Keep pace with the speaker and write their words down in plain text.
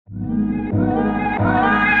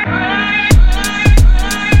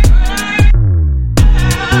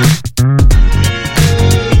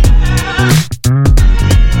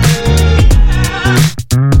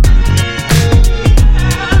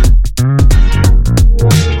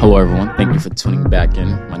Hello, everyone. Thank you for tuning back in.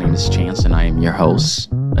 My name is Chance, and I am your host,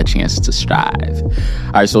 A Chance to Strive.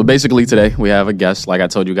 All right, so basically today we have a guest. Like I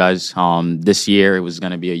told you guys, this year it was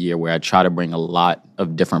going to be a year where I try to bring a lot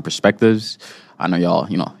of different perspectives. I know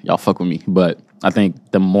y'all fuck with me, but I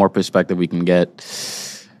think the more perspective we can get,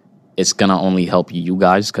 it's going to only help you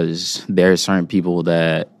guys, because there are certain people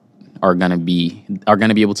that are gonna be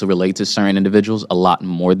able to relate to certain individuals a lot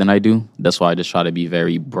more than I do. That's why I just try to be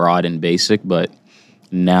very broad and basic. But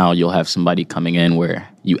now you'll have somebody coming in where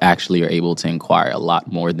you actually are able to inquire a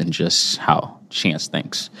lot more than just how Chance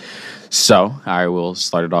thinks. So I will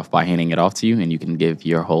start it off by handing it off to you, and you can give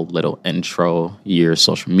your whole little intro, your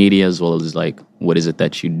social media, as well as like what is it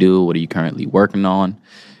that you do, what are you currently working on,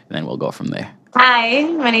 and then we'll go from there. Hi,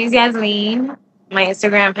 my name is Yasmin. My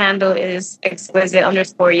Instagram handle is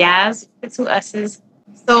exquisite_Yaz with 2 S's.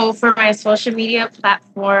 So for my social media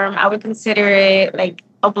platform, I would consider it like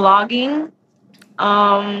a blogging.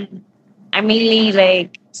 I mainly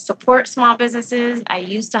like support small businesses. I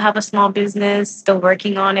used to have a small business, still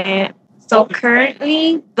working on it. So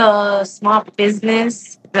currently the small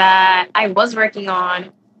business that I was working on,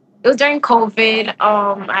 it was during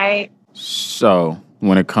COVID. So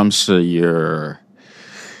when it comes to your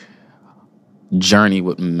journey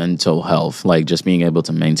with mental health, like just being able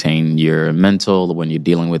to maintain your mental when you're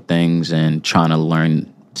dealing with things and trying to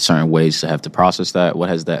learn certain ways to have to process that, what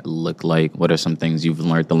has that looked like? What are some things you've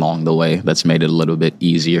learned along the way that's made it a little bit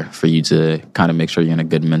easier for you to kind of make sure you're in a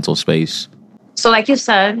good mental space? So like you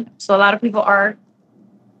said, so a lot of people are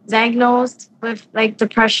diagnosed with like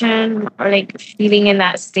depression or like feeling in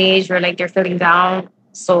that stage where like they're feeling down.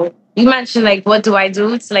 So you mentioned like, what do I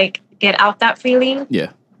do to like get out that feeling?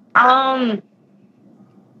 Yeah. I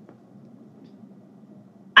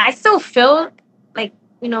still feel like,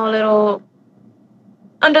 a little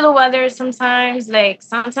under the weather sometimes. Like,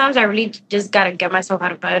 sometimes I really just gotta get myself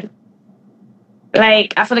out of bed.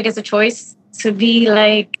 Like, I feel like it's a choice to be,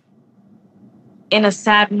 like, in a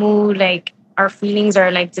sad mood. Like, our feelings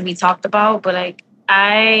are, like, to be talked about. But, like,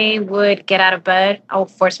 I would get out of bed. I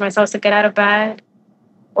would force myself to get out of bed.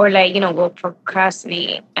 Or, like, we'll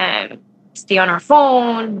procrastinate and stay on our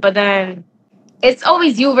phone. But then it's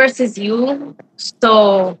always you versus you.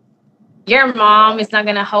 So your mom is not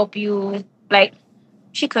going to help you. Like,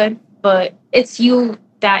 she could, but it's you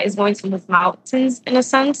that is going to move mountains in a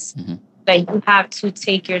sense. Mm-hmm. Like, you have to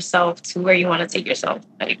take yourself to where you want to take yourself.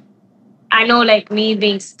 Like, I know, like, me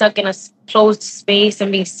being stuck in a closed space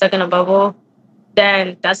and being stuck in a bubble,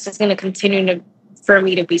 then that's just going to continue for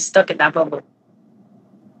me to be stuck in that bubble.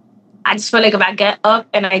 I just feel like if I get up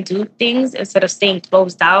and I do things instead of staying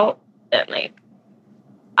closed out, then, like,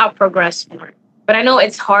 I'll progress more. But I know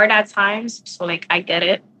it's hard at times, so, like, I get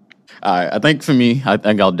it. I think for me, I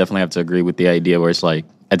think I'll definitely have to agree with the idea where it's like,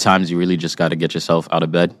 at times you really just got to get yourself out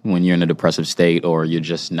of bed when you're in a depressive state, or you're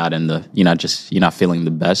just not you're not feeling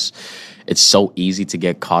the best. It's so easy to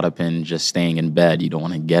get caught up in just staying in bed. You don't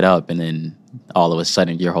want to get up, and then all of a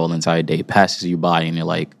sudden your whole entire day passes you by and you're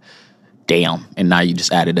like, damn. And now you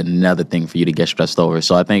just added another thing for you to get stressed over.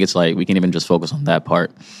 So I think it's like, we can even just focus on that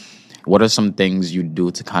part. What are some things you do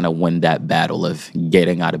to kind of win that battle of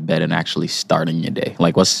getting out of bed and actually starting your day?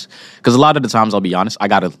 Like, because a lot of the times, I'll be honest, I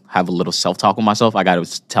got to have a little self-talk with myself. I got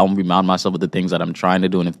to remind myself of the things that I'm trying to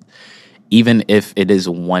do. And even if it is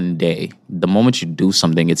one day, the moment you do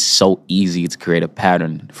something, it's so easy to create a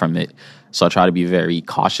pattern from it. So I try to be very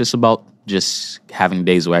cautious about just having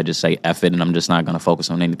days where I just say F it and I'm just not going to focus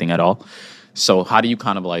on anything at all. So how do you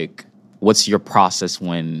kind of like, what's your process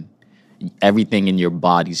when everything in your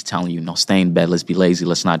body's telling you, no, stay in bed, let's be lazy,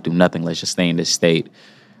 let's not do nothing, let's just stay in this state?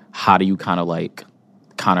 How do you kind of like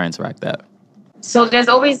counter-interact that? So there's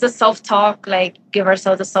always the self-talk, like give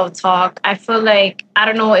ourselves the self-talk. I feel like, I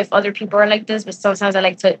don't know if other people are like this, but sometimes I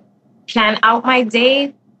like to plan out my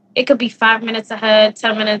day. It could be 5 minutes ahead,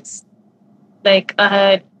 10 minutes like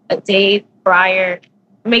ahead, a day prior.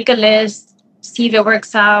 Make a list, see if it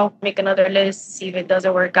works out, make another list, see if it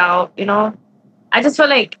doesn't work out, I just feel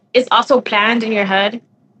like it's also planned in your head.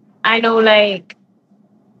 I know, like,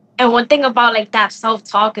 and one thing about, like, that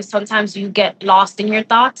self-talk is sometimes you get lost in your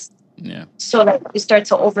thoughts. Yeah. So, like, you start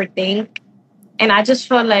to overthink. And I just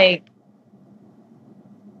feel like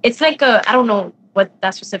it's like I don't know what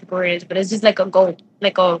that specific word is, but it's just like a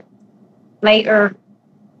lighter,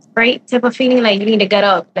 right type of feeling. Like, you need to get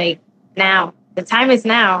up, like, now. The time is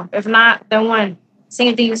now. If not, then when?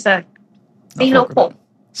 Same thing you said.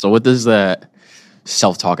 So what does that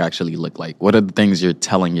self-talk actually look like? What are the things you're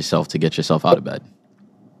telling yourself to get yourself out of bed?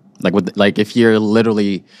 Like if you're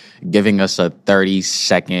literally giving us a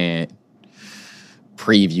 30-second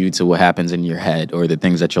preview to what happens in your head or the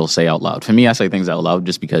things that you'll say out loud. For me, I say things out loud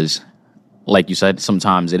just because, like you said,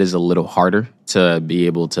 sometimes it is a little harder to be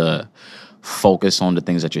able to focus on the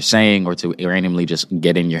things that you're saying or to randomly just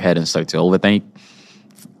get in your head and start to overthink.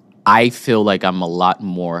 I feel like I'm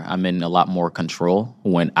in a lot more control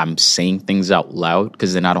when I'm saying things out loud,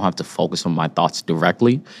 because then I don't have to focus on my thoughts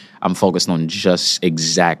directly. I'm focused on just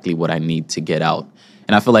exactly what I need to get out.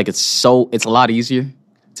 And I feel like it's a lot easier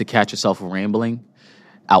to catch yourself rambling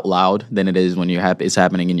out loud than it is when it's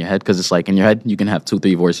happening in your head, because it's like in your head, you can have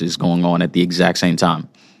 2-3 voices going on at the exact same time.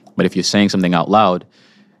 But if you're saying something out loud,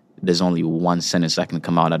 there's only one sentence that can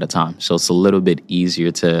come out at a time. So it's a little bit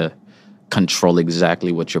easier to control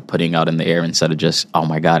exactly what you're putting out in the air instead of just, oh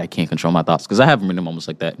my God, I can't control my thoughts. Because I have many moments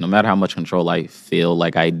like that. No matter how much control I feel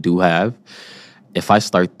like I do have, if I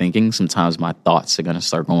start thinking, sometimes my thoughts are going to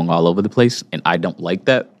start going all over the place. And I don't like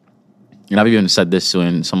that. And I've even said this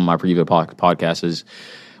in some of my previous podcasts, is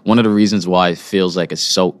one of the reasons why it feels like it's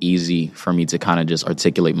so easy for me to kind of just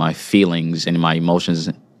articulate my feelings and my emotions.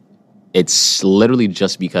 It's literally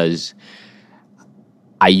just because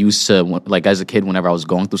I used to, like as a kid, whenever I was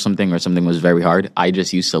going through something or something was very hard, I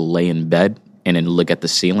just used to lay in bed and then look at the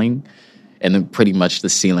ceiling. And then pretty much the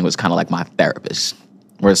ceiling was kind of like my therapist.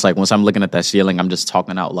 Where it's like, once I'm looking at that ceiling, I'm just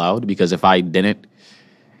talking out loud, because if I didn't,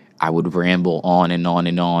 I would ramble on and on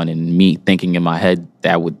and on, and me thinking in my head,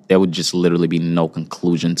 there would just literally be no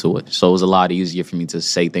conclusion to it. So it was a lot easier for me to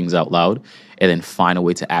say things out loud and then find a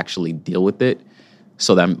way to actually deal with it.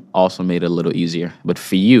 So that also made it a little easier. But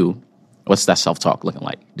for you, what's that self-talk looking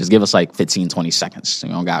like? Just give us like 15, 20 seconds. You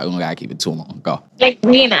don't gotta keep it too long. Go. Like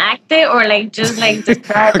reenact it, or like just like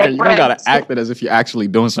describe okay, like, you don't gotta act it as if you're actually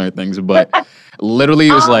doing certain things, but literally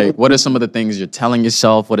it's like, what are some of the things you're telling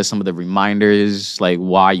yourself? What are some of the reminders? Like,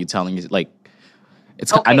 why are you telling you, like,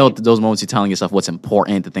 it's, okay. I know those moments you're telling yourself what's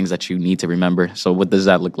important, the things that you need to remember. So what does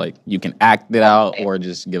that look like? You can act it out, or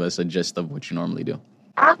just give us a gist of what you normally do.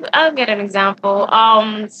 I'll get an example.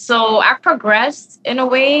 So I progressed in a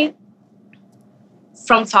way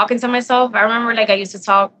from talking to myself. I remember like I used to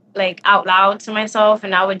talk like out loud to myself,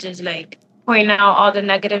 and I would just like point out all the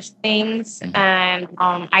negative things. Mm-hmm. And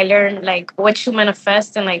I learned like what you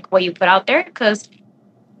manifest and like what you put out there, because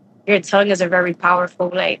your tongue is a very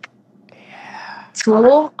powerful like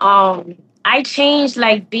tool. I changed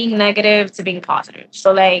like being negative to being positive.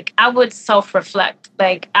 So like I would self-reflect.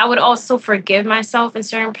 Like I would also forgive myself in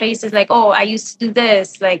certain places. Like, oh, I used to do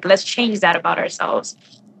this. Like, let's change that about ourselves.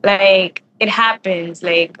 Like, it happens.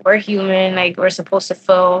 Like, we're human. Like, we're supposed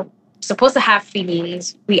to have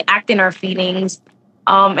feelings. We act in our feelings.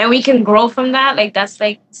 And we can grow from that. Like, that's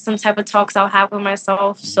like some type of talks I'll have with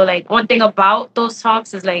myself. So like one thing about those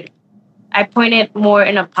talks is like I point it more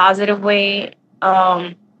in a positive way.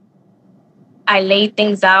 I lay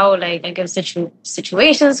things out, like I give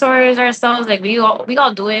situations for ourselves. Like we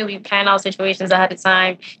all do it. We plan out situations ahead of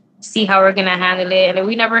time, see how we're gonna handle it. And if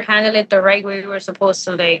we never handle it the right way we were supposed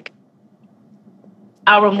to, like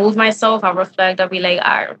I'll remove myself, I'll reflect, I'll be like, all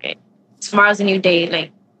right, okay, tomorrow's a new day,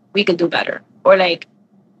 like we could do better. Or like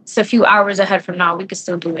it's a few hours ahead from now, we could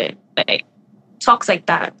still do it. Like talks like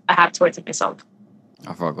that I have towards myself.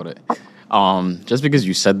 I fuck with it. Just because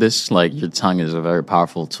you said this, like your tongue is a very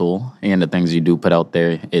powerful tool, and the things you do put out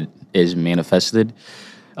there, it is manifested.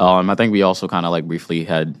 I think we also kind of like briefly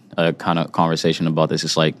had a kind of conversation about this.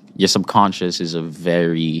 It's like your subconscious is a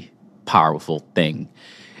very powerful thing,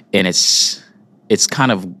 and it's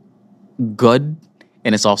kind of good,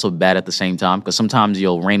 and it's also bad at the same time, because sometimes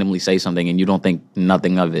you'll randomly say something and you don't think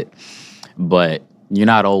nothing of it, but you're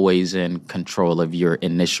not always in control of your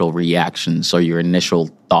initial reactions or your initial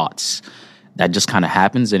thoughts. That just kind of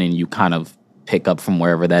happens, and then you kind of pick up from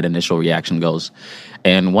wherever that initial reaction goes.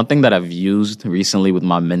 And one thing that I've used recently with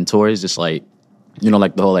my mentors is like, you know,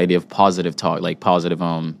 like the whole idea of positive talk, like positive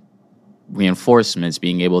reinforcements,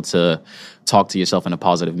 being able to talk to yourself in a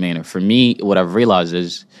positive manner. For me, what I've realized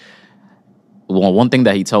is, well, one thing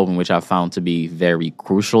that he told me, which I found to be very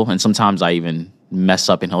crucial, and sometimes I even mess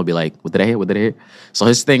up and he'll be like, what did I hear? What did I hear? So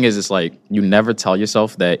his thing is, it's like, you never tell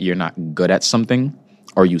yourself that you're not good at something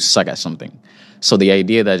or you suck at something. So the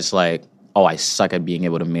idea that it's like, oh, I suck at being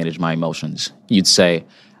able to manage my emotions. You'd say,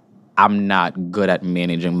 I'm not good at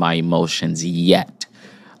managing my emotions yet.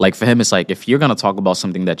 Like for him, it's like, if you're going to talk about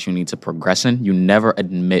something that you need to progress in, you never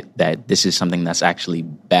admit that this is something that's actually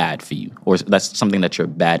bad for you, or that's something that you're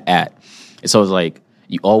bad at. And so it's like,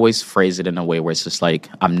 you always phrase it in a way where it's just like,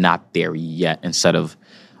 I'm not there yet, instead of,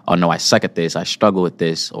 oh no, I suck at this, I struggle with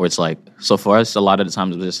this. Or it's like, so for us, a lot of the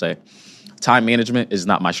times we'll just say, time management is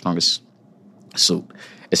not my strongest suit.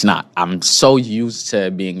 It's not. I'm so used to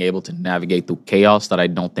being able to navigate through chaos that I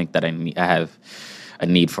don't think that I a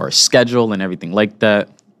need for a schedule and everything like that.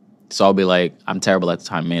 So I'll be like, I'm terrible at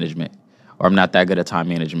time management, or I'm not that good at time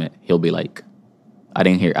management. He'll be like, I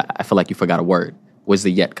didn't hear. I feel like you forgot a word. Where's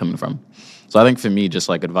the yet coming from? So I think for me, just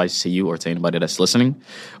like advice to you or to anybody that's listening,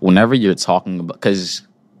 whenever you're talking about, because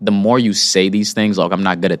the more you say these things, like, I'm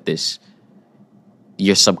not good at this,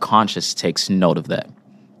 your subconscious takes note of that.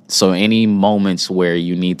 So any moments where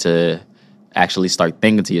you need to actually start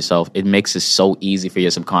thinking to yourself, it makes it so easy for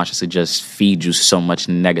your subconscious to just feed you so much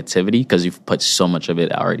negativity because you've put so much of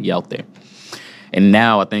it already out there. And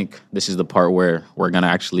now I think this is the part where we're going to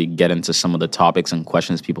actually get into some of the topics and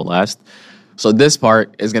questions people asked. So this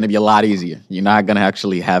part is going to be a lot easier. You're not going to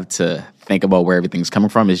actually have to think about where everything's coming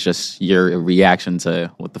from. It's just your reaction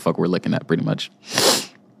to what the fuck we're looking at, pretty much.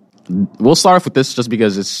 We'll start off with this just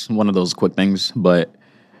because it's one of those quick things, but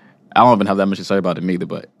I don't even have that much to say about it either,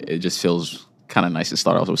 but it just feels kind of nice to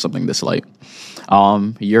start off with something this light.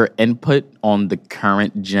 Your input on the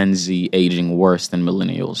current Gen Z aging worse than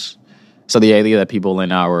millennials. So the idea that people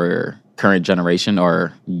in our current generation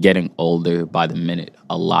are getting older by the minute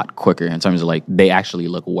a lot quicker in terms of like they actually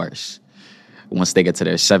look worse once they get to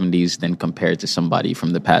their 70s than compared to somebody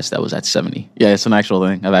from the past that was at 70. Yeah, it's an actual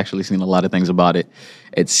thing. I've actually seen a lot of things about it.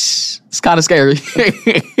 It's kind of scary.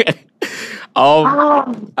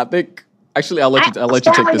 I think actually I'll let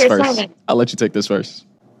you take this first. I'll let you take this first.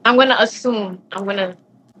 I'm gonna assume. I'm gonna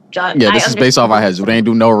judge. Yeah, this is based off our heads. We ain't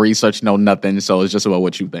do no research, no nothing. So it's just about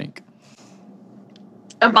what you think.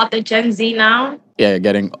 About the Gen Z now? Yeah,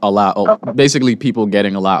 getting a lot old. Basically, people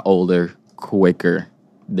getting a lot older quicker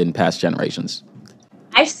than past generations.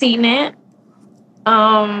 I've seen it.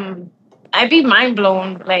 I'd be mind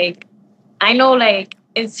blown. Like, I know, like,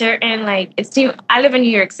 in certain, like, I live in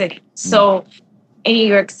New York City. So, in New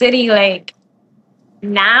York City, like,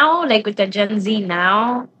 now, like, with the Gen Z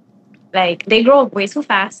now, like, they grow up way too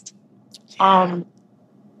fast. I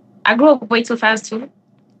grew up way too fast, too.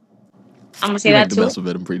 I'm gonna say that too. Best of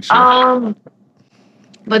it, I'm pretty sure.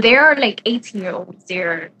 But there are like 18-year-olds,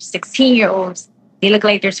 they're 16-year-olds. They look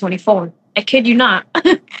like they're 24. I kid you not.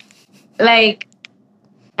 Like,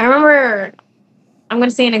 I remember, I'm gonna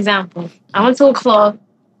say an example. I went to a club,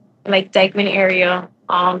 like Dyckman area.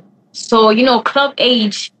 So you know, club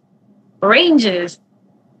age ranges,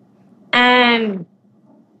 and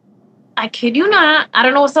I kid you not, I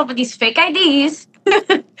don't know what's up with these fake IDs.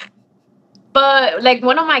 But, like,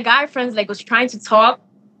 one of my guy friends, like, was trying to talk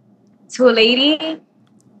to a lady.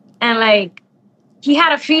 And, like, he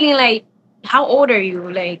had a feeling, like, how old are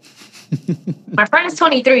you? Like, my friend is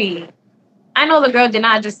 23. I know the girl did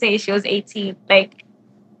not just say she was 18. Like,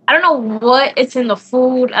 I don't know what it's in the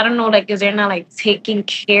food. I don't know, like, is they're not, like, taking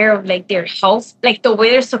care of, like, their health, like, the way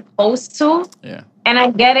they're supposed to. Yeah. And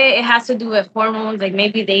I get it. It has to do with hormones. Like,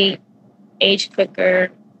 maybe they age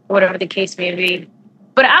quicker, whatever the case may be.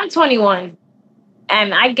 But I'm 21.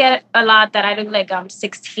 And I get a lot that I look like I'm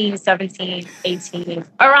 16, 17, 18,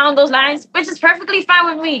 around those lines, which is perfectly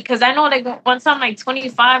fine with me. Because I know, like, once I'm, like,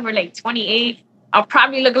 25 or, like, 28, I'll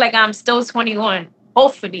probably look like I'm still 21.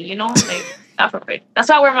 Hopefully, you know? Like, God forbid. That's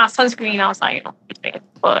why I wear my sunscreen outside, you know?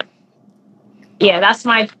 But, yeah, that's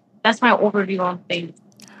my overview on things.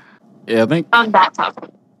 Yeah, I think... On that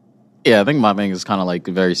topic. Yeah, I think my thing is kind of, like,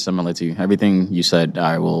 very similar to you. Everything you said,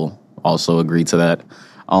 I will also agree to that.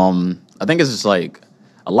 I think it's just like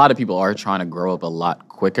a lot of people are trying to grow up a lot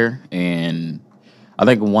quicker. And I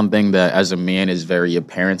think one thing that as a man is very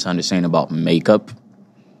apparent to understand about makeup,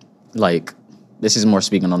 like this is more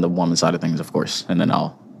speaking on the woman side of things, of course, and then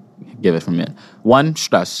I'll give it from men. One,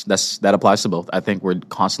 stress. That applies to both. I think we're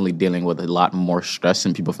constantly dealing with a lot more stress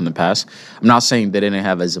than people from the past. I'm not saying they didn't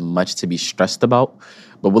have as much to be stressed about,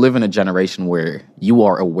 but we live in a generation where you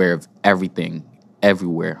are aware of everything,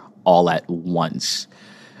 everywhere, all at once.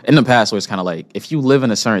 In the past, where it's kind of like, if you live in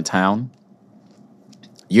a certain town,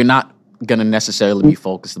 you're not going to necessarily be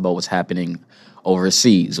focused about what's happening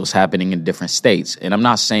overseas, what's happening in different states. And I'm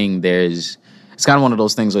not saying it's kind of one of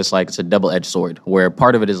those things where it's like, it's a double-edged sword, where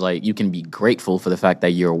part of it is like, you can be grateful for the fact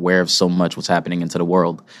that you're aware of so much what's happening into the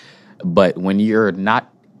world. But when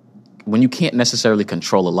you can't necessarily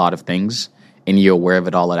control a lot of things and you're aware of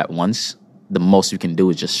it all at once, the most you can do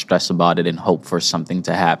is just stress about it and hope for something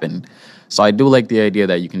to happen. So I do like the idea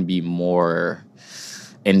that you can be more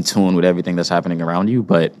in tune with everything that's happening around you.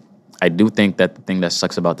 But I do think that the thing that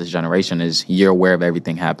sucks about this generation is you're aware of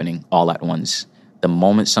everything happening all at once. The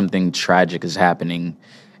moment something tragic is happening,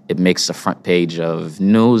 it makes the front page of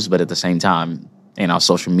news, but at the same time, in our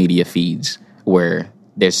social media feeds, where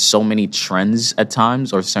there's so many trends at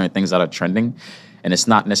times or certain things that are trending, and it's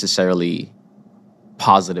not necessarily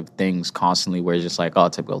positive things constantly where it's just like, oh,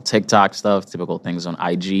 typical TikTok stuff, typical things on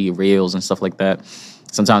IG, Reels and stuff like that.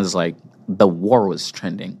 Sometimes it's like the war was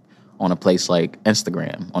trending on a place like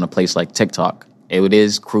Instagram, on a place like TikTok. It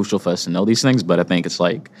is crucial for us to know these things, but I think it's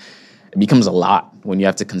like it becomes a lot when you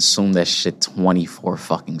have to consume that shit 24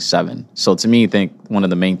 fucking 7. So to me, I think one of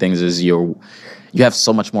the main things is you have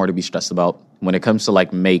so much more to be stressed about when it comes to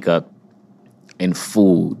like makeup and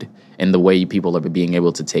food and the way people are being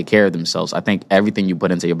able to take care of themselves. I think everything you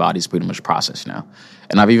put into your body is pretty much processed now.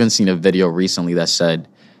 And I've even seen a video recently that said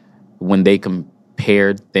when they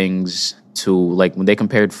compared things to like when they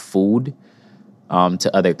compared food to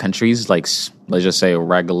other countries, like let's just say a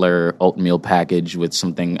regular oatmeal package with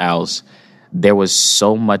something else, there was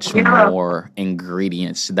so much more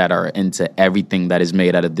ingredients that are into everything that is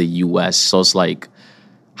made out of the U.S. So it's like,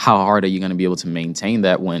 how hard are you going to be able to maintain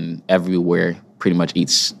that when everywhere pretty much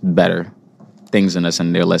eats better things in us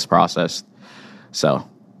and they're less processed? So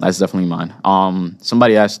that's definitely mine.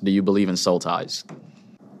 Somebody asked, do you believe in soul ties?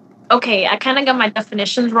 Okay, I kind of got my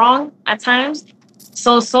definitions wrong at times.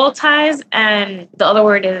 So soul ties, and the other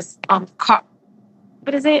word is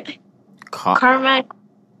what is it? Karma.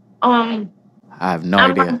 I have no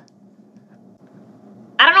idea.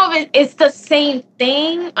 I don't know if it's the same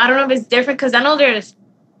thing. I don't know if it's different because I know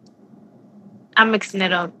I'm mixing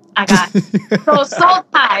it up. I got so soul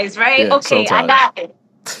ties, right? Yeah, okay, I got it.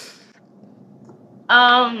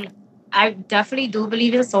 I definitely do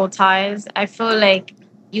believe in soul ties. I feel like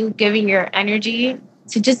you giving your energy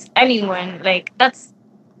to just anyone, like that's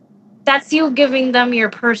you giving them your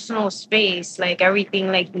personal space, like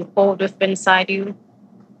everything like you hold within inside you.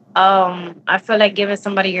 I feel like giving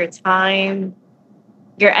somebody your time,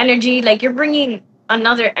 your energy, like you're bringing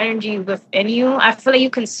another energy within you. I feel like you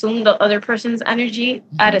consume the other person's energy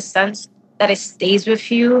at a sense that it stays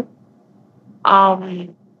with you.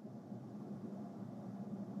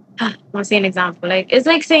 I want to say an example. Like it's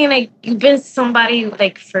like saying like you've been somebody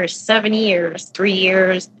like for 7 years, 3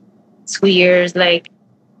 years, 2 years. Like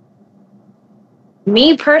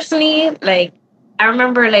me personally, like I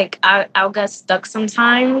remember like I'll get stuck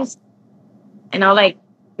sometimes, and I'll like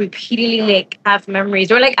repeatedly like have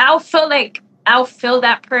memories, or like I'll feel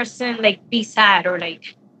that person like be sad, or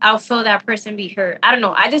like I'll feel that person be hurt. I don't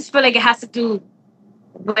know. I just feel like it has to do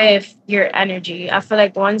with your energy. I feel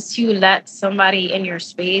like once you let somebody in your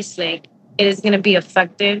space, like it is gonna be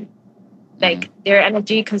affected. Like their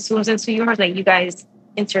energy consumes into yours. Like you guys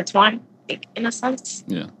intertwine, like in a sense.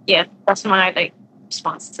 Yeah. That's my like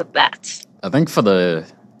response to that. I think for the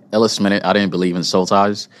illest minute, I didn't believe in soul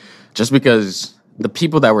ties, just because the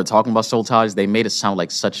people that were talking about soul ties, they made it sound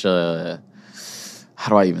like such a, how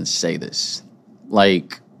do I even say this?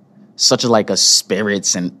 Like such a like a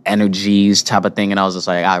spirits and energies type of thing. And I was just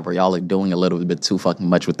like, bro, y'all are doing a little bit too fucking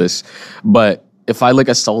much with this. But if I look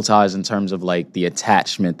at soul ties in terms of like the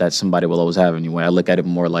attachment that somebody will always have anyway, I look at it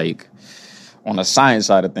more like on the science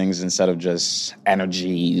side of things instead of just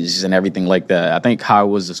energies and everything like that. I think how it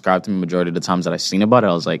was described to me majority of the times that I've seen about it,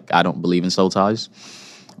 I was like, I don't believe in soul ties.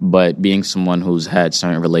 But being someone who's had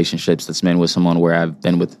certain relationships that's been with someone where I've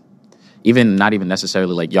been with, even not even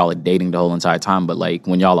necessarily like y'all are dating the whole entire time, but like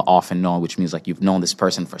when y'all are off and on, which means like you've known this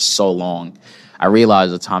person for so long, I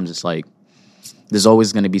realize at times it's like there's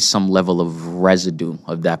always going to be some level of residue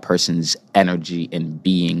of that person's energy and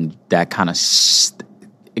being that kind of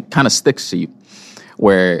it kind of sticks to you.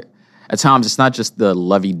 Where at times it's not just the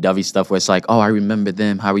lovey-dovey stuff where it's like, oh, I remember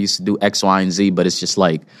them, how we used to do X, Y, and Z, but it's just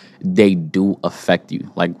like they do affect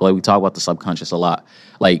you. Like we talk about the subconscious a lot.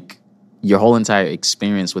 Like your whole entire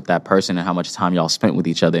experience with that person and how much time y'all spent with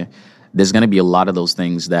each other, there's going to be a lot of those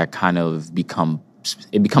things that kind of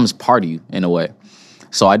becomes part of you in a way.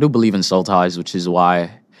 So I do believe in soul ties, which is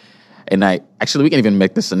why, and we can even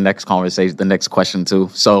make this the next conversation, the next question too.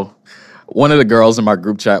 So one of the girls in my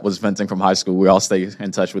group chat was venting from high school. We all stay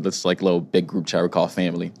in touch with this like little big group chat we call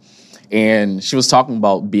family. And she was talking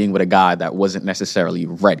about being with a guy that wasn't necessarily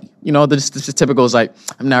ready. You know, the typical is like,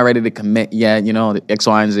 I'm not ready to commit yet, you know, the X,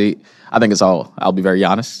 Y, and Z. I think it's all, I'll be very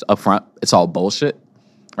honest up front, it's all bullshit,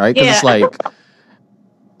 right? Because it's like,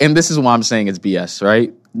 and this is why I'm saying it's BS,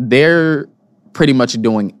 right? They're pretty much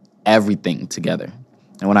doing everything together.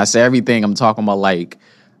 And when I say everything, I'm talking about like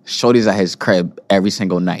shorty's at his crib every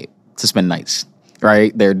single night to spend nights,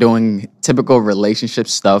 right? They're doing typical relationship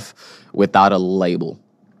stuff without a label.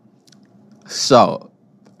 So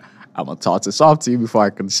I'm going to toss this off to you before I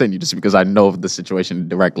continue, just because I know the situation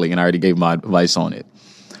directly and I already gave my advice on it.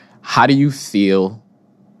 How do you feel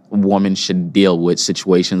a woman should deal with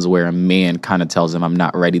situations where a man kind of tells them, I'm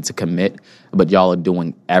not ready to commit, but y'all are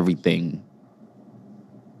doing everything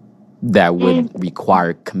that would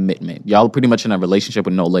require commitment? Y'all are pretty much in a relationship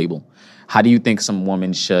with no label. How do you think some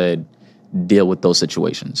woman should deal with those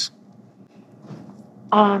situations?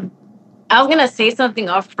 I was gonna say something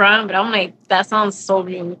up front, but I'm like, that sounds so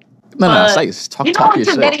rude. No, But say you know talk what your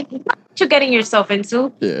shit. you know what you're getting yourself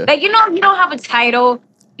into. Yeah. Like, you don't have a title.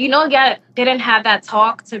 You didn't have that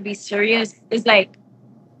talk to be serious. It's like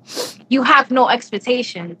you have no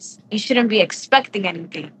expectations. You shouldn't be expecting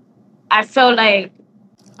anything. I feel like,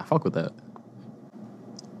 I fuck with that.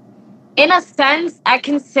 in a sense, I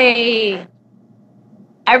can say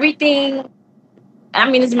everything. I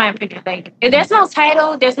mean, this is my opinion. Like, if there's no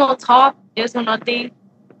title, there's no talk, there's no nothing.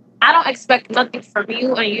 I don't expect nothing from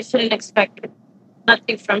you, and you shouldn't expect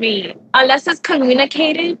nothing from me. Unless it's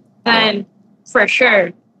communicated, then for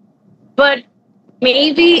sure. But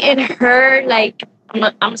maybe in her, like,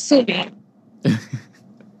 I'm assuming,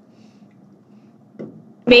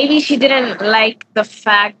 maybe she didn't like the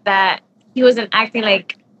fact that he wasn't acting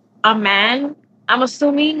like a man. I'm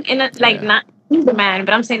assuming, like, not he's a man,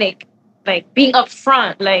 but I'm saying like being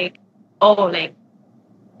upfront, like, oh, like,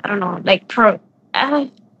 I don't know, like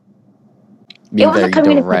Being very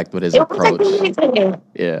direct with his approach.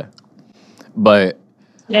 Yeah. But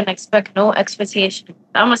didn't expect no expectation.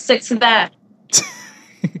 I'm gonna stick to that.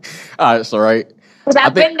 all right, so right. Because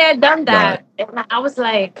I've been there, done that. And I was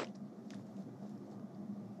like,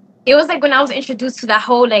 it was like when I was introduced to that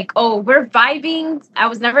whole, like, oh, we're vibing. I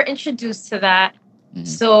was never introduced to that. Mm-hmm.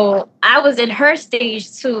 So I was in her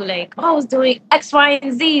stage too, like, oh, I was doing X, Y,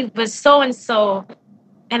 and Z with so and so.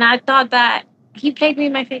 And I thought that he played me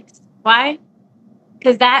in my face. Why?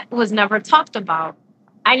 Because that was never talked about.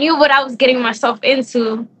 I knew what I was getting myself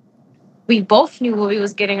into. We both knew what we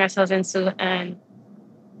was getting ourselves into,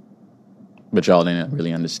 but y'all didn't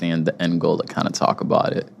really understand the end goal to kind of talk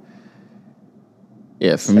about it.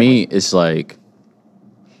 Yeah, for me, it's like,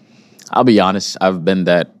 I'll be honest, I've been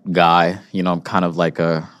that guy. I'm kind of like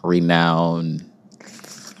a renowned,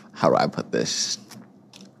 how do I put this?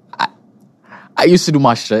 I used to do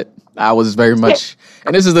my shit. I was very much,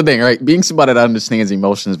 and this is the thing, right? Being somebody that understands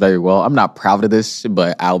emotions very well, I'm not proud of this,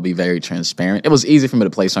 but I'll be very transparent. It was easy for me to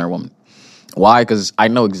play certain women. Why? Because I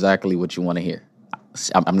know exactly what you want to hear.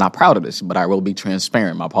 I'm not proud of this, but I will be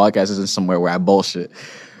transparent. My podcast isn't somewhere where I bullshit.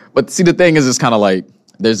 But see, the thing is, it's kind of like,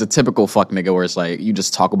 there's a typical fuck nigga where it's like, you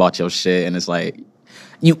just talk about your shit, and it's like,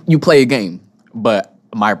 you play a game. But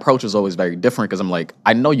my approach is always very different, because I'm like,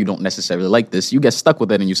 I know you don't necessarily like this. You get stuck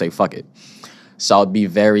with it, and you say, fuck it. So I'd be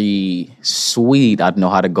very sweet. I'd know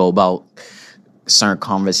how to go about certain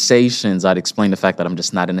conversations. I'd explain the fact that I'm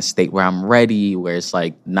just not in a state where I'm ready, where it's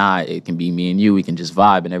like, nah, it can be me and you. We can just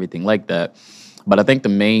vibe and everything like that. But I think the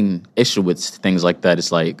main issue with things like that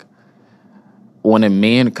is like, when a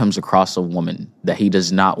man comes across a woman that he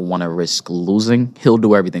does not want to risk losing, he'll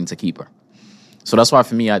do everything to keep her. So that's why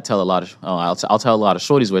for me, I'll tell a lot of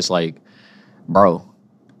shorties where it's like, bro,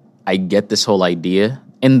 I get this whole idea.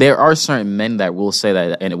 And there are certain men that will say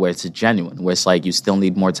that, and where it's genuine, where it's like you still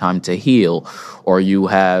need more time to heal, or you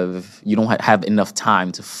don't have enough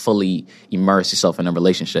time to fully immerse yourself in a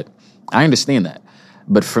relationship. I understand that.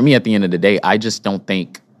 But for me, at the end of the day, I just don't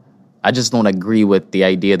agree with the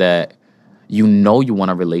idea that you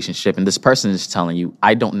want a relationship and this person is telling you,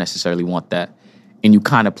 I don't necessarily want that. And you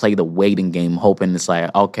kind of play the waiting game, hoping it's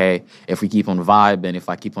like, okay, if we keep on vibing, if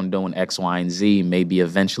I keep on doing X, Y, and Z, maybe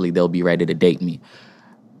eventually they'll be ready to date me.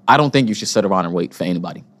 I don't think you should sit around and wait for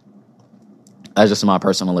anybody. That's just my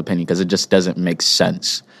personal opinion, because it just doesn't make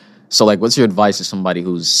sense. So, like, what's your advice to somebody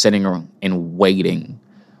who's sitting around and waiting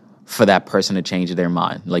for that person to change their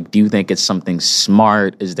mind? Like, do you think it's something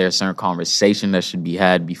smart? Is there a certain conversation that should be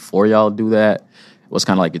had before y'all do that? What's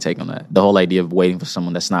kind of like your take on that? The whole idea of waiting for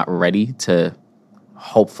someone that's not ready to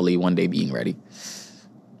hopefully one day being ready.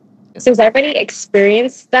 Since I already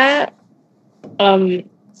experienced that,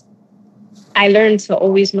 I learned to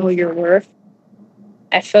always know your worth.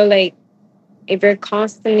 I feel like if you're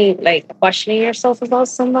constantly like questioning yourself about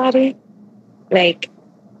somebody, like,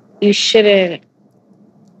 you shouldn't,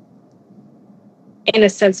 in a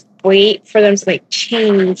sense, wait for them to like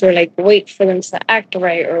change, or like wait for them to act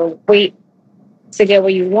right, or wait to get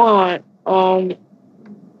what you want. I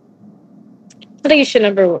think you should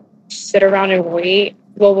never sit around and wait.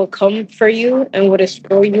 What will come for you and what is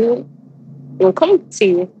for you will come to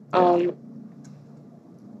you.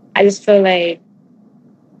 I just feel like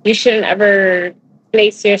you shouldn't ever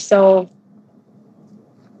place yourself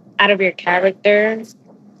out of your character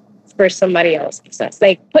for somebody else.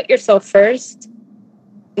 Like, put yourself first,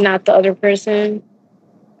 not the other person.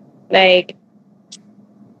 Like,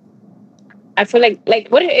 I feel like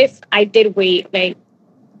what if I did wait like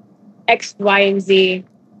X, Y, and Z,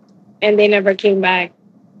 and they never came back?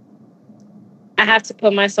 I have to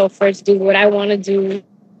put myself first, do what I want to do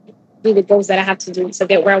the goals that I have to do to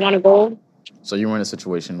get where I want to go. So you were in a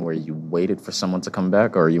situation where you waited for someone to come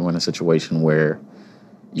back, or you were in a situation where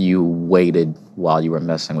you waited while you were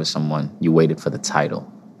messing with someone? You waited for the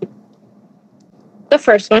title. The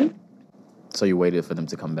first one. So you waited for them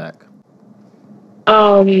to come back.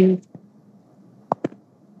 I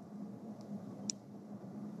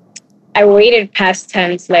waited past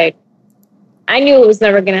tense. Like, I knew it was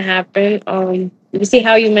never gonna happen. You see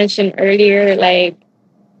how you mentioned earlier, like,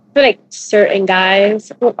 I feel like certain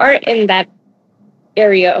guys who aren't in that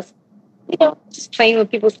area of, just playing with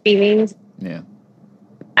people's feelings. Yeah.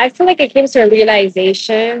 I feel like it came to a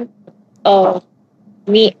realization of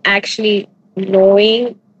me actually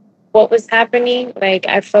knowing what was happening. Like,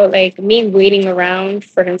 I felt like me waiting around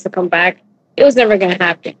for him to come back, it was never going to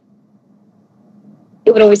happen.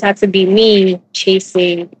 It would always have to be me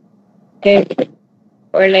chasing him.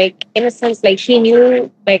 Or, like, in a sense, like, he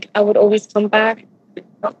knew, like, I would always come back.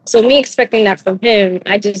 So me expecting that from him,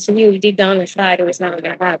 I just knew deep down inside it was never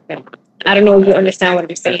going to happen. I don't know if you understand what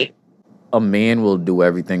I'm saying. A man will do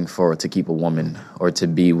everything to keep a woman, or to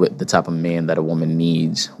be with the type of man that a woman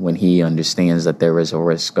needs, when he understands that there is a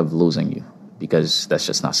risk of losing you, because that's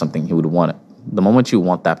just not something he would want. The moment you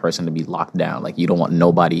want that person to be locked down, like, you don't want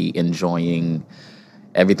nobody enjoying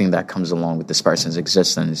everything that comes along with this person's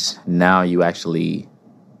existence, now you actually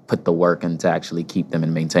put the work in to actually keep them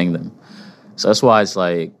and maintain them. So that's why it's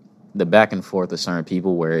like the back and forth of certain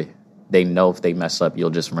people where they know if they mess up, you'll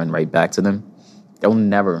just run right back to them. They'll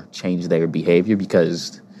never change their behavior,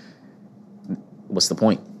 because what's the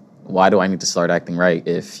point? Why do I need to start acting right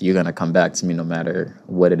if you're going to come back to me no matter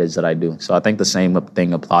what it is that I do? So I think the same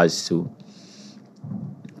thing applies to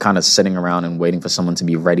kind of sitting around and waiting for someone to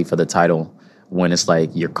be ready for the title, when it's like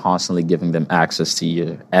you're constantly giving them access to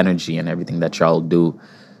your energy and everything that y'all do.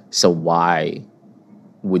 So why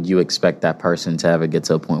would you expect that person to ever get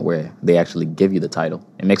to a point where they actually give you the title?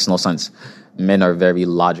 It makes no sense. Men are very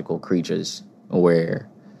logical creatures, where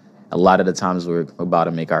a lot of the times we're about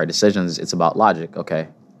to make our decisions, it's about logic. Okay,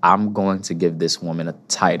 I'm going to give this woman a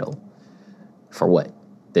title. For what?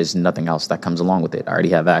 There's nothing else that comes along with it. I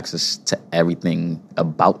already have access to everything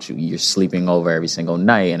about you. You're sleeping over every single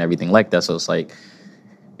night and everything like that. So it's like,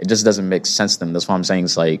 it just doesn't make sense to them. That's why I'm saying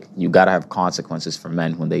it's like, you got to have consequences for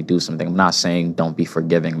men when they do something. I'm not saying don't be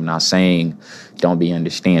forgiving. I'm not saying don't be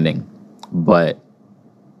understanding. But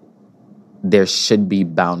there should be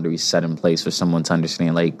boundaries set in place for someone to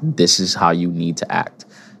understand, like, this is how you need to act.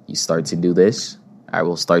 You start to do this, I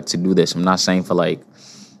will start to do this. I'm not saying for, like,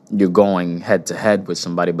 you're going head to head with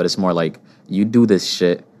somebody, but it's more like, you do this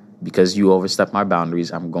shit because you overstep my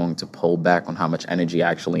boundaries. I'm going to pull back on how much energy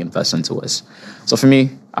I actually invest into us. So for me,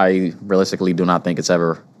 I realistically do not think it's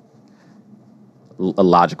ever a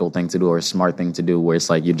logical thing to do or a smart thing to do, where it's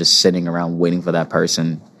like you're just sitting around waiting for that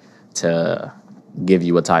person to give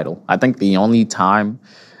you a title. I think the only time,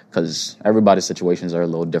 because everybody's situations are a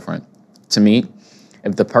little different, to me,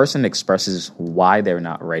 if the person expresses why they're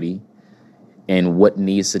not ready and what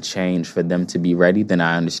needs to change for them to be ready, then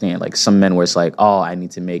I understand. Like, some men where it's like, oh, I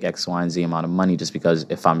need to make X, Y, and Z amount of money, just because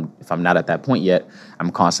if I'm not at that point yet,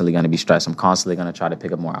 I'm constantly going to be stressed. I'm constantly going to try to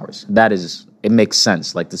pick up more hours. It makes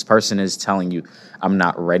sense. Like, this person is telling you, I'm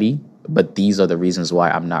not ready, but these are the reasons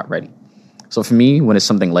why I'm not ready. So for me, when it's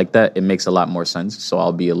something like that, it makes a lot more sense. So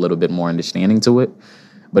I'll be a little bit more understanding to it.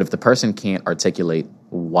 But if the person can't articulate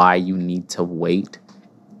why you need to wait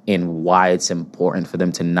and why it's important for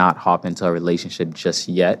them to not hop into a relationship just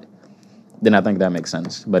yet, then I think that makes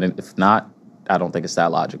sense. But if not, I don't think it's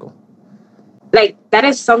that logical. Like, that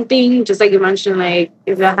is something, just like you mentioned, like,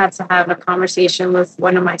 if I had to have a conversation with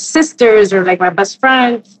one of my sisters or, like, my best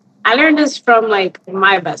friend, I learned this from, like,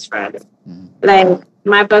 my best friend. Mm-hmm. Like,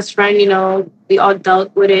 my best friend, we all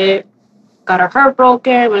dealt with it, got our heart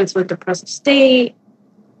broken, went into a depressive state,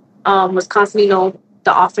 was constantly,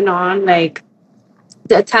 the off and on, like,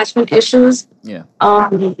 the attachment issues. Yeah.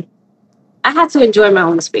 I had to enjoy my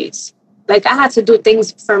own space. Like, I had to do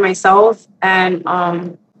things for myself, and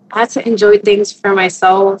I had to enjoy things for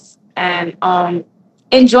myself. And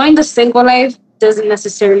enjoying the single life doesn't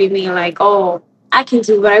necessarily mean, like, oh, I can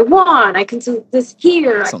do what I want. I can do this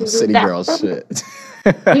here. Some I can city do that. girl shit.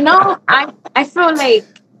 I feel like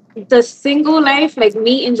the single life, like,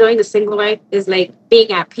 me enjoying the single life is like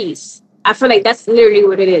being at peace. I feel like that's literally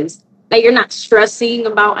what it is. Like, you're not stressing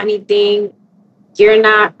about anything. You're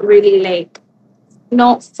not really, like,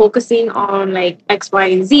 focusing on, like, X, Y,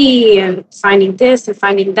 and Z and finding this and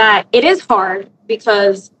finding that. It is hard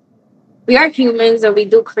because we are humans and we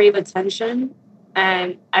do crave attention.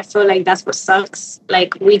 And I feel like that's what sucks.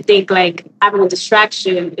 Like, we think, like, having a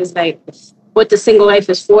distraction is, like, what the single life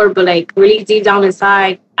is for. But, like, really deep down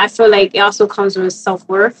inside, I feel like it also comes with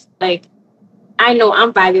self-worth. Like, I know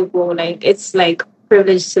I'm valuable. Like it's like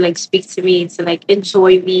privilege to like speak to me, to like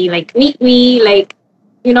enjoy me, like meet me, like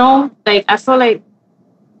like I feel like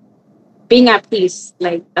being at peace.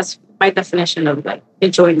 Like that's my definition of like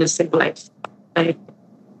enjoying the single life. Like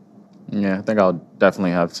Yeah, I think I'll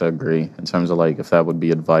definitely have to agree in terms of like if that would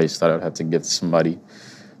be advice that I would have to give to somebody.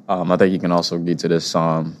 I think you can also agree to this.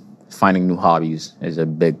 Finding new hobbies is a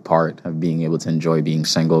big part of being able to enjoy being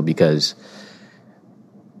single because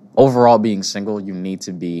overall, being single, you need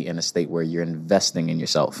to be in a state where you're investing in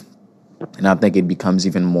yourself. And I think it becomes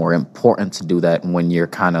even more important to do that when you're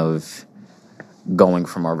kind of going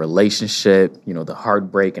from a relationship, the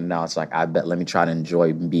heartbreak, and now it's like, I bet let me try to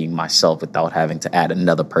enjoy being myself without having to add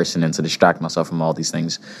another person in to distract myself from all these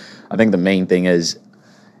things. I think the main thing is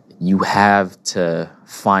you have to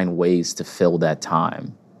find ways to fill that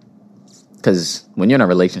time. Because when you're in a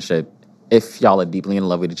relationship, if y'all are deeply in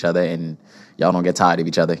love with each other and y'all don't get tired of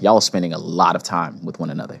each other, y'all are spending a lot of time with one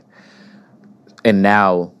another. And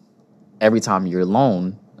now, every time you're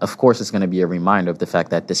alone, of course, it's going to be a reminder of the fact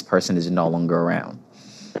that this person is no longer around.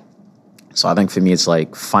 So I think for me, it's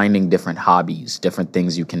like finding different hobbies, different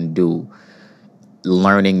things you can do,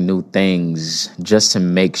 learning new things just to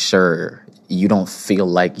make sure you don't feel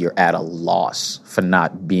like you're at a loss for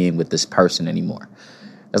not being with this person anymore.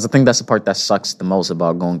 Because I think that's the part that sucks the most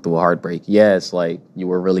about going through a heartbreak. Yeah, it's like you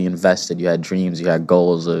were really invested. You had dreams, you had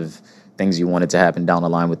goals of things you wanted to happen down the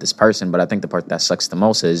line with this person. But I think the part that sucks the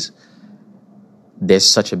most is there's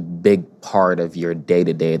such a big part of your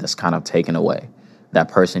day-to-day that's kind of taken away. That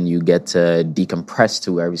person you get to decompress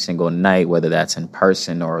to every single night, whether that's in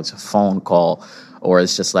person or it's a phone call, or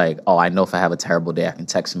it's just like, oh, I know if I have a terrible day, I can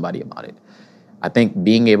text somebody about it. I think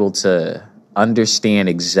being able to understand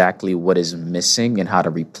exactly what is missing and how to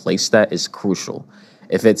replace that is crucial.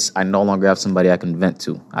 If it's, I no longer have somebody I can vent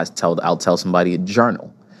to, I'll tell somebody a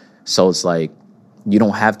journal. So it's like, you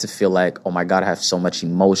don't have to feel like, oh my God, I have so much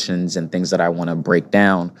emotions and things that I want to break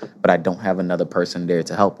down, but I don't have another person there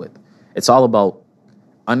to help with. It's all about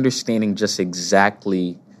understanding just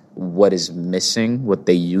exactly what is missing, what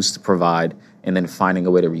they used to provide, and then finding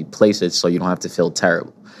a way to replace it so you don't have to feel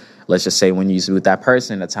terrible. Let's just say when you used to be with that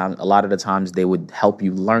person, a lot of the times they would help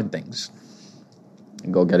you learn things.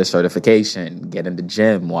 Go get a certification, get in the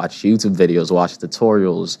gym, watch YouTube videos, watch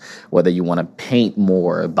tutorials, whether you want to paint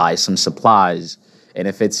more, buy some supplies. And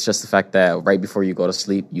if it's just the fact that right before you go to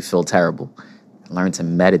sleep, you feel terrible, learn to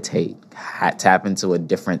meditate, tap into a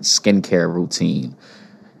different skincare routine.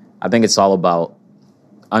 I think it's all about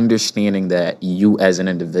understanding that you as an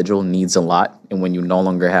individual needs a lot. And when you no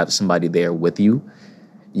longer have somebody there with you,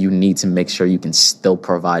 you need to make sure you can still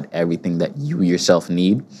provide everything that you yourself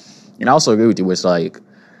need. And I also agree with you. It's like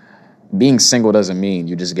being single doesn't mean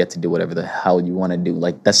you just get to do whatever the hell you want to do.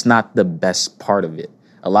 Like, that's not the best part of it.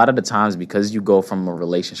 A lot of the times, because you go from a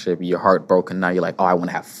relationship, you're heartbroken, now you're like, oh, I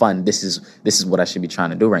want to have fun. This is what I should be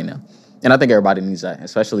trying to do right now. And I think everybody needs that,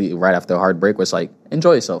 especially right after a heartbreak, where it's like,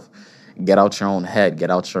 enjoy yourself. Get out your own head.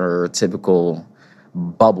 Get out your typical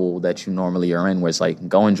bubble that you normally are in, where it's like,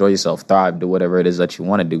 go enjoy yourself, thrive, do whatever it is that you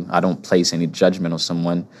want to do. I don't place any judgment on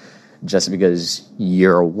someone just because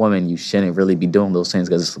you're a woman. You shouldn't really be doing those things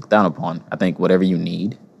because it's looked down upon. I think whatever you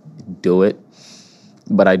need, do it.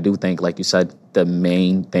 But I do think, like you said, the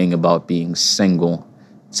main thing about being single,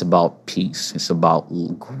 it's about peace. It's about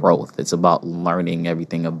growth. It's about learning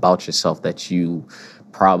everything about yourself that you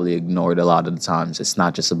probably ignored a lot of the times. It's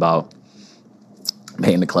not just about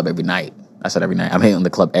hitting the club every night. I said every night. I'm hitting the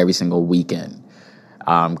club every single weekend.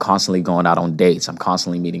 I'm constantly going out on dates. I'm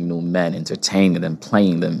constantly meeting new men, entertaining them,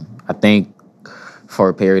 playing them. I think for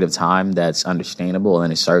a period of time that's understandable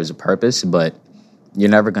and it serves a purpose, but you're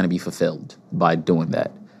never going to be fulfilled by doing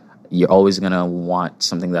that. You're always going to want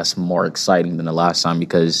something that's more exciting than the last time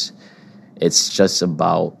because it's just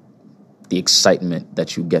about the excitement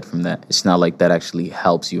that you get from that. It's not like that actually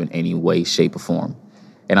helps you in any way, shape, or form.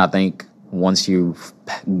 And I think once you've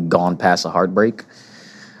gone past a heartbreak,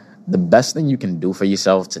 the best thing you can do for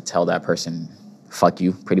yourself to tell that person, fuck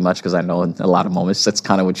you, pretty much, because I know in a lot of moments that's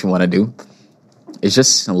kind of what you want to do, is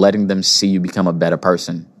just letting them see you become a better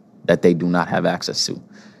person that they do not have access to.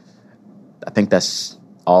 I think that's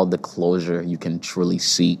all the closure you can truly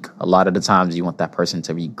seek. A lot of the times you want that person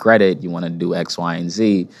to regret it. You want to do X, Y, and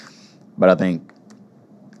Z. But I think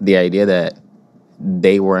the idea that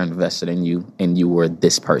they were invested in you and you were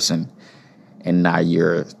this person and now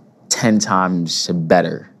you're 10 times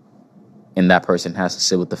better, and that person has to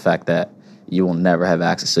sit with the fact that you will never have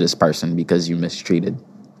access to this person because you mistreated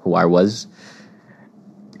who I was.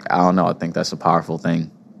 I don't know. I think that's a powerful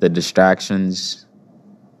thing. The distractions,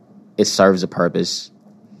 it serves a purpose.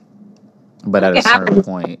 But at a certain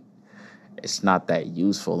point, it's not that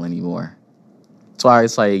useful anymore. That's why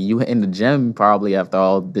it's like you in the gym probably after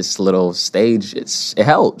all this little stage, it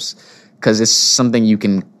helps because it's something you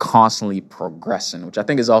can constantly progress in, which I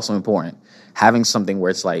think is also important. Having something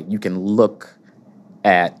where it's like you can look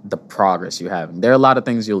at the progress you're having. There are a lot of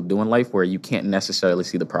things you'll do in life where you can't necessarily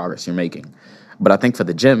see the progress you're making. But I think for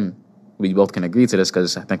the gym, we both can agree to this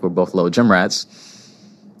because I think we're both little gym rats.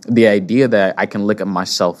 The idea that I can look at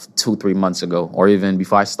myself 2-3 months ago, or even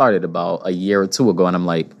before I started about a year or two ago, and I'm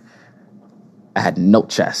like, I had no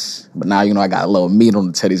chest, but now, I got a little meat on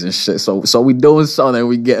the titties and shit. So we doing something,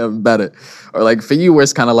 we getting better. Or like for you, where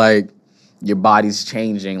it's kind of like your body's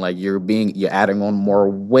changing, like you're adding on more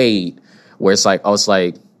weight, where it's like, I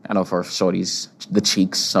know for shorties, the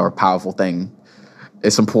cheeks are a powerful thing.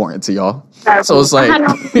 It's important to y'all. So it's like,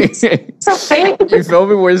 you feel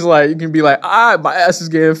me? Where it's like, you can be like, my ass is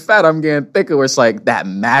getting fat, I'm getting thicker. Where it's like, that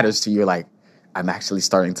matters to you. Like, I'm actually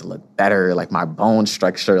starting to look better. Like my bone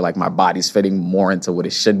structure, like my body's fitting more into what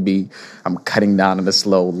it should be. I'm cutting down on this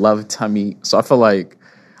low love tummy. So I feel like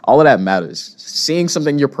all of that matters. Seeing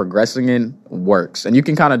something you're progressing in works. And you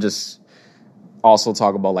can kind of just also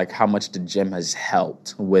talk about like how much the gym has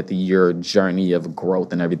helped with your journey of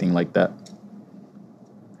growth and everything like that.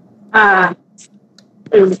 Can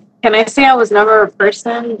I say I was never a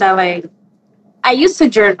person that like, I used to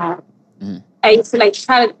journal. Mm-hmm. I used to like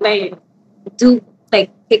try to like do like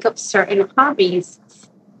pick up certain hobbies.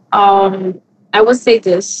 I would say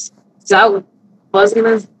this. So I was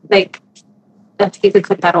gonna like if you could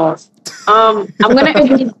cut that off. I'm gonna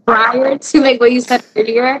agree prior to like what you said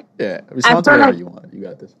earlier. Yeah, respond to whatever you want. You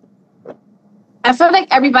got this. I feel like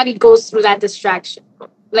everybody goes through that distraction.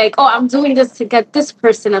 Like, oh, I'm doing this to get this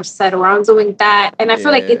person upset, or I'm doing that. And I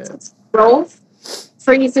feel like it's growth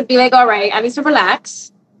for you to be like, all right, I need to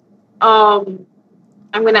relax. I'm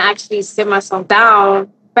going to actually sit myself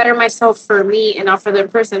down, better myself for me and not for the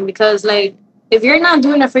person. Because, like, if you're not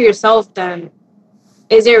doing it for yourself, then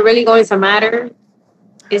is it really going to matter?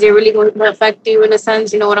 Is it really going to affect you in a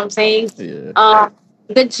sense? You know what I'm saying? Yeah.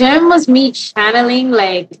 The gym was me channeling,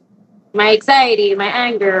 like, my anxiety, my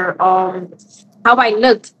anger, how I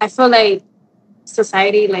looked. I feel like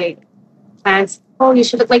society, like, plans, oh, you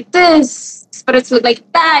should look like this, but it's look like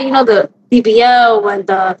that. The BBL and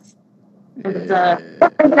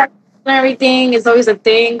everything is always a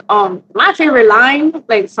thing. My favorite line,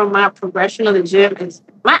 like, from my progression of the gym is,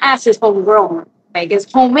 my ass is homegrown. Like,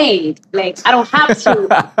 it's homemade. Like, I don't have to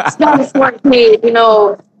smell this work made,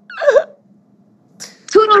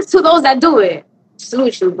 Kudos to those that do it.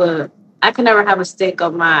 Salute you, but I could never have a stick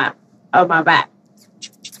on my back.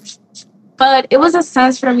 But it was a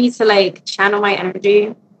sense for me to like channel my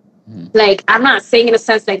energy. Mm-hmm. Like, I'm not saying in a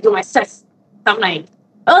sense like do my sets. I'm like,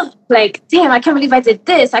 oh, like, damn, I can't believe I did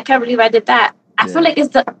this. I can't believe I did that. I feel like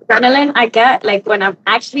it's the adrenaline I get like when I'm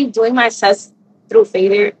actually doing my sets through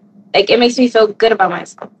failure. Like, it makes me feel good about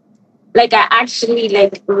myself. Like, I actually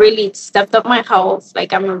like really stepped up my health.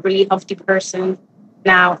 Like, I'm a really healthy person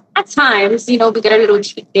now. At times, we get a little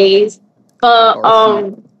cheat days, but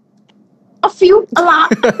a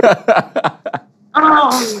lot.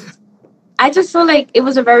 I just feel like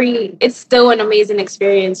it's still an amazing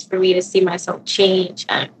experience for me to see myself change,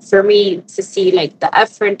 and for me to see like the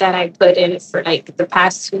effort that I put in for like the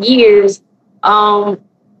past 2 years.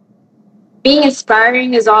 Being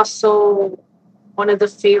inspiring is also one of the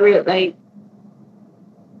favorite, like,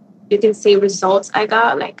 you can say results I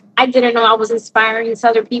got. Like, I didn't know I was inspiring to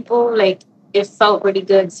other people. Like, it felt really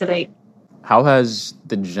good to like. How has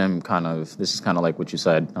the gym this is kind of like what you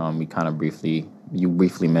said, you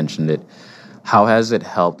briefly mentioned it. How has it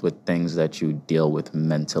helped with things that you deal with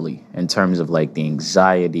mentally in terms of like the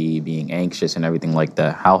anxiety, being anxious and everything like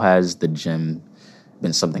that? How has the gym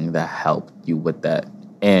been something that helped you with that?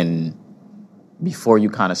 And before you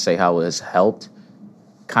kind of say how it has helped,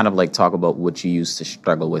 kind of like talk about what you used to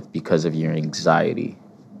struggle with because of your anxiety.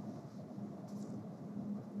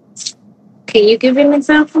 Can you give an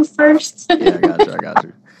example first? Yeah, I got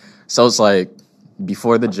you. So it's like,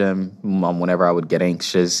 before the gym, whenever I would get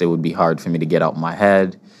anxious, it would be hard for me to get out my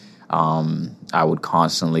head. I would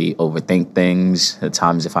constantly overthink things. At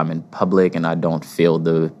times, if I'm in public and I don't feel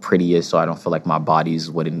the prettiest, so I don't feel like my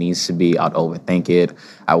body's what it needs to be, I'd overthink it.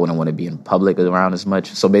 I wouldn't want to be in public around as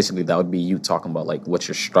much. So basically, that would be you talking about like what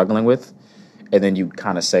you're struggling with. And then you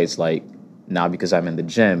kind of say it's like, now because I'm in the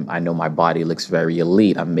gym, I know my body looks very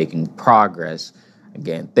elite. I'm making progress. I'm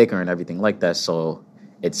getting thicker and everything like that. So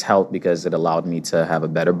it's helped because it allowed me to have a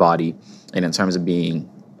better body. And in terms of being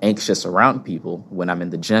anxious around people, when I'm in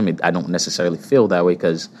the gym, I don't necessarily feel that way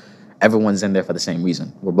because everyone's in there for the same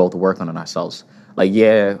reason. We're both working on ourselves. Like,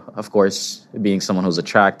 yeah, of course, being someone who's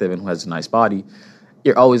attractive and who has a nice body,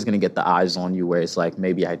 you're always going to get the eyes on you where it's like,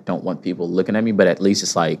 maybe I don't want people looking at me, but at least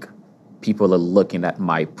it's like people are looking at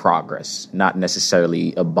my progress, not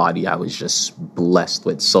necessarily a body I was just blessed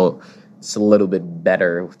with. So it's a little bit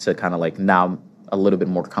better to kind of like now I'm a little bit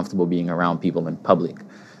more comfortable being around people in public.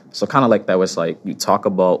 So kind of like that was like you talk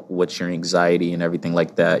about what your anxiety and everything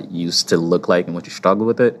like that used to look like and what you struggle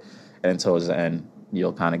with it. And towards the end,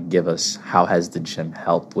 you'll kind of give us how has the gym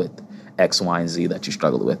helped with X, Y, and Z that you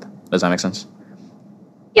struggled with. Does that make sense?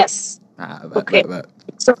 Yes. Okay. Bet.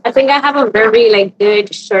 So I think I have a very like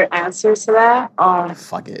good short answer to that.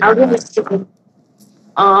 Fuck it. I would say,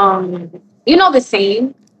 you know the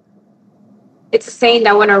saying. It's a saying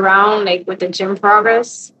that went around like with the gym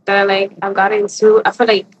progress that like I've got into. I feel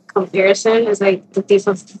like comparison is like the thief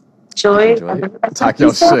of joy. Talk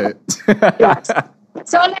your shit. Yes.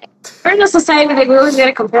 So like we're in a society like we always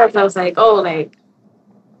gotta compare ourselves like, oh, like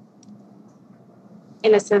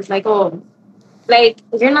in a sense, like, oh, like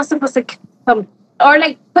you're not supposed to come or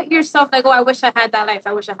like put yourself like, oh, I wish I had that life.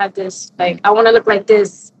 I wish I had this. Like I wanna look like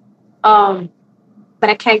this. But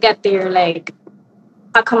I can't get there. Like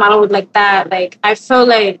I come out with like that. Like I feel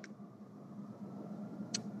like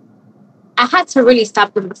I had to really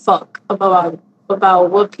stop giving a fuck about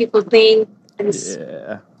what people think. And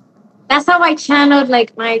yeah. That's how I channeled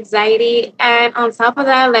like my anxiety. And on top of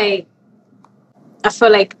that, like I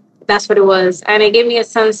feel like that's what it was. And it gave me a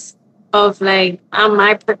sense of like I'm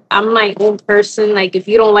my own person. Like if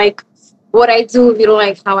you don't like what I do, if you don't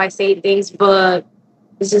like how I say things, but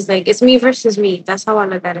it's just like it's me versus me. That's how I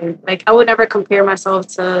look at it. Like I would never compare myself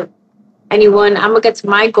to anyone. I'm gonna get to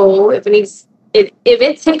my goal. If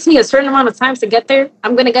it takes me a certain amount of time to get there,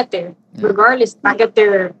 I'm gonna get there. Yeah. Regardless, if I get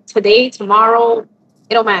there today, tomorrow,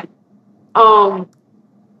 it don't matter.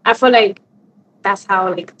 I feel like that's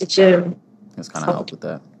how like the gym. It's kind of helped with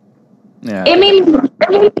that. Yeah. It made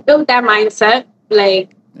me build that mindset.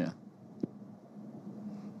 Like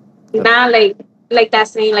not like that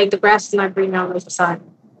saying like the grass is not greener on the other side.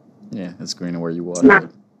 Yeah, it's greener where you water.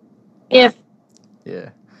 Yeah.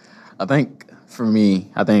 Yeah. I think for me,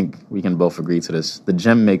 I think we can both agree to this. The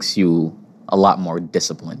gym makes you a lot more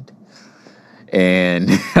disciplined. And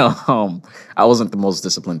I wasn't the most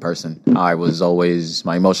disciplined person. I was always,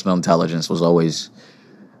 my emotional intelligence was always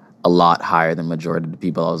a lot higher than majority of the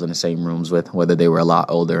people I was in the same rooms with, whether they were a lot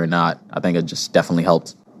older or not. I think it just definitely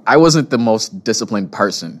helped. I wasn't the most disciplined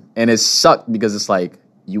person. And it sucked because it's like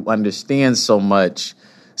you understand so much.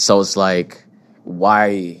 So it's like,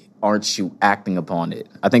 why aren't you acting upon it?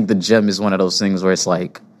 I think the gym is one of those things where it's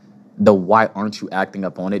like the why aren't you acting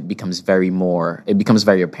upon it becomes very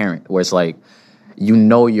apparent, where it's like, you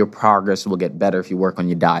know your progress will get better if you work on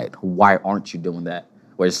your diet. Why aren't you doing that?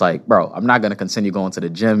 Where it's like, bro, I'm not going to continue going to the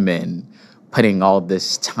gym and putting all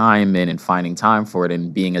this time in and finding time for it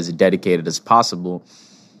and being as dedicated as possible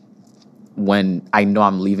when I know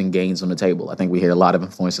I'm leaving gains on the table. I think we hear a lot of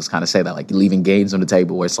influencers kind of say that, like leaving gains on the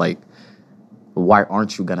table, where it's like, why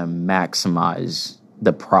aren't you going to maximize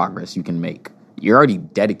the progress you can make? You're already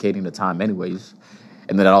dedicating the time anyways.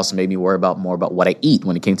 And then it also made me worry more about what I eat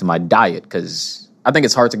when it came to my diet, because I think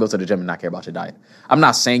it's hard to go to the gym and not care about your diet. I'm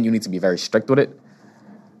not saying you need to be very strict with it,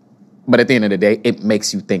 but at the end of the day, it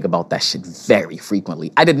makes you think about that shit very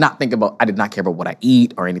frequently. I did not care about what I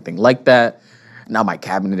eat or anything like that. Now my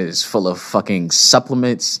cabinet is full of fucking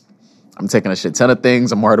supplements. I'm taking a shit ton of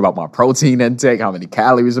things. I'm worried about my protein intake, how many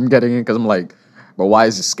calories I'm getting in, because I'm like, but why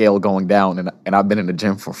is the scale going down? And I've been in the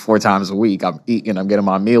gym for 4 times a week. I'm eating, I'm getting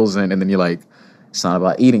my meals in, and then you're like, it's not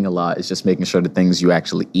about eating a lot. It's just making sure the things you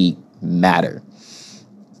actually eat matter.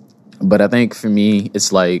 But I think for me,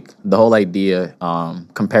 it's like the whole idea,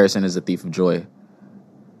 comparison is a thief of joy.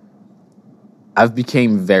 That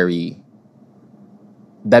became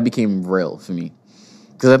real for me.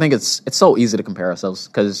 Because I think it's so easy to compare ourselves.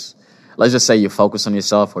 Because let's just say you focus on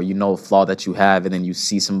yourself, or you know a flaw that you have, and then you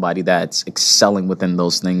see somebody that's excelling within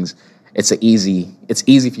those things. It's easy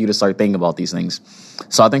for you to start thinking about these things.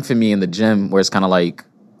 So I think for me in the gym, where it's kind of like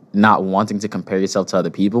not wanting to compare yourself to other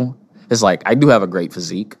people, it's like I do have a great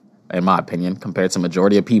physique, in my opinion, compared to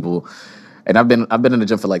majority of people. And I've been in the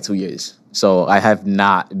gym for like 2 years. So I have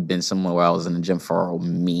not been somewhere where I was in the gym for a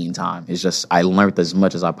mean time. It's just I learned as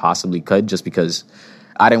much as I possibly could, just because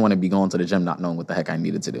I didn't want to be going to the gym not knowing what the heck I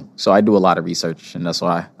needed to do. So I do a lot of research, and that's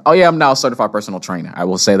why. Oh yeah, I'm now a certified personal trainer. I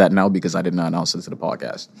will say that now because I did not announce it to the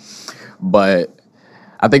podcast. But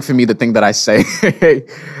I think for me, the thing that I say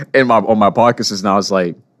on my podcast is now is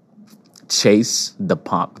like, chase the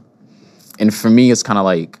pump. And for me, it's kind of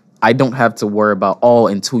like, I don't have to worry about,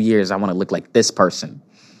 in 2 years, I want to look like this person.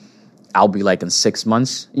 I'll be like in 6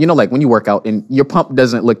 months, you know, like when you work out and your pump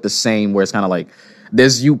doesn't look the same, where it's kind of like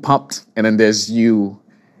there's you pumped and then there's you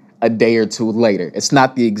a day or two later. It's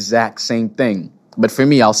not the exact same thing. But for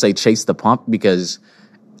me, I'll say chase the pump because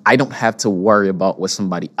I don't have to worry about what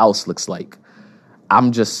somebody else looks like.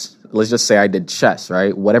 Let's just say I did chest,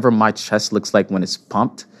 right? Whatever my chest looks like when it's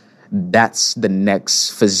pumped, that's the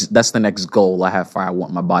next goal I have for I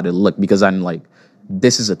want my body to look, because I'm like,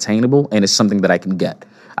 this is attainable and it's something that I can get.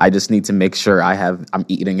 I just need to make sure I'm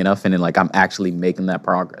eating enough and then like I'm actually making that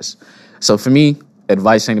progress. So for me,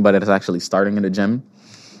 advice to anybody that's actually starting in the gym,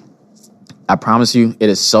 I promise you, it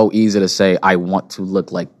is so easy to say, I want to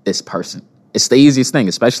look like this person. It's the easiest thing,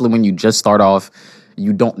 especially when you just start off.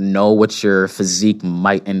 You don't know what your physique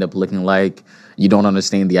might end up looking like. You don't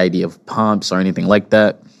understand the idea of pumps or anything like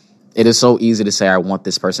that. It is so easy to say, I want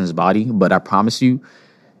this person's body, but I promise you,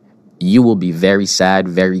 you will be very sad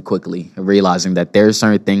very quickly, realizing that there are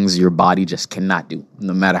certain things your body just cannot do,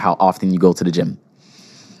 no matter how often you go to the gym.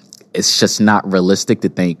 It's just not realistic to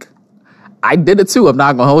think. I did it too. I'm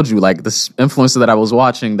not going to hold you. Like this influencer that I was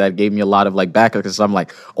watching that gave me a lot of like back, because I'm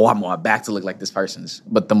like, oh, I want my back to look like this person's.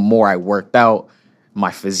 But the more I worked out, my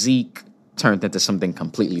physique turned into something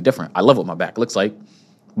completely different. I love what my back looks like,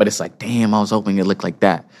 but it's like, damn, I was hoping it looked like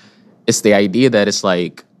that. It's the idea that it's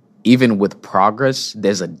like, even with progress,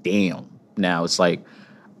 there's a damn. Now it's like,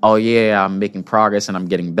 oh yeah, I'm making progress and I'm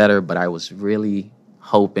getting better, but I was really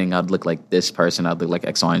hoping I'd look like this person. I'd look like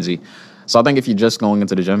X, Y, and Z. So I think if you're just going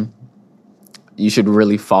into the gym, you should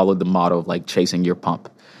really follow the motto of like chasing your pump.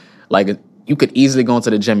 Like you could easily go into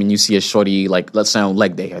the gym and you see a shorty, like let's say on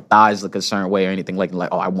leg day, her thighs look a certain way or anything like,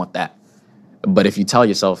 oh, I want that. But if you tell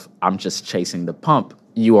yourself, I'm just chasing the pump,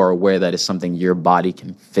 you are aware that it's something your body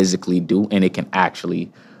can physically do and it can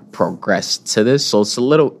actually progress to this. So it's a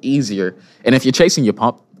little easier. And if you're chasing your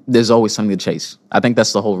pump, there's always something to chase. I think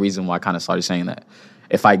that's the whole reason why I kind of started saying that.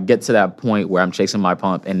 If I get to that point where I'm chasing my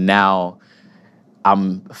pump and now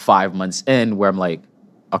I'm 5 months in where I'm like,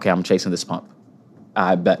 okay, I'm chasing this pump.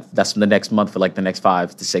 I bet that's the next month for like the next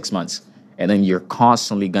 5 to 6 months. And then you're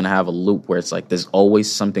constantly going to have a loop where it's like there's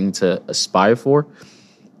always something to aspire for,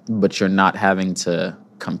 but you're not having to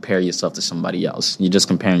compare yourself to somebody else. You're just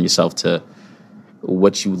comparing yourself to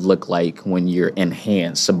what you look like when you're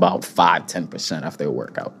enhanced about 5-10% after a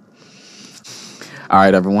workout. All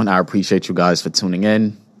right, everyone. I appreciate you guys for tuning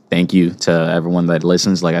in. Thank you to everyone that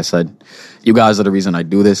listens. Like I said, you guys are the reason I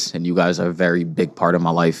do this, and you guys are a very big part of my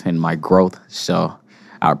life and my growth. So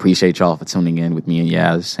I appreciate y'all for tuning in with me and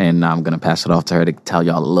Yaz, and I'm going to pass it off to her to tell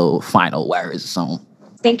y'all a little final words or something.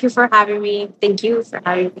 Thank you for having me. Thank you for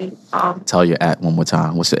having me. Tell your @ one more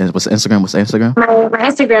time. What's the Instagram? What's the Instagram? My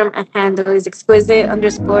Instagram handle is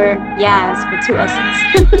exquisite_Yaz with 2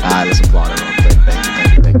 S's. All right, let's applaud it.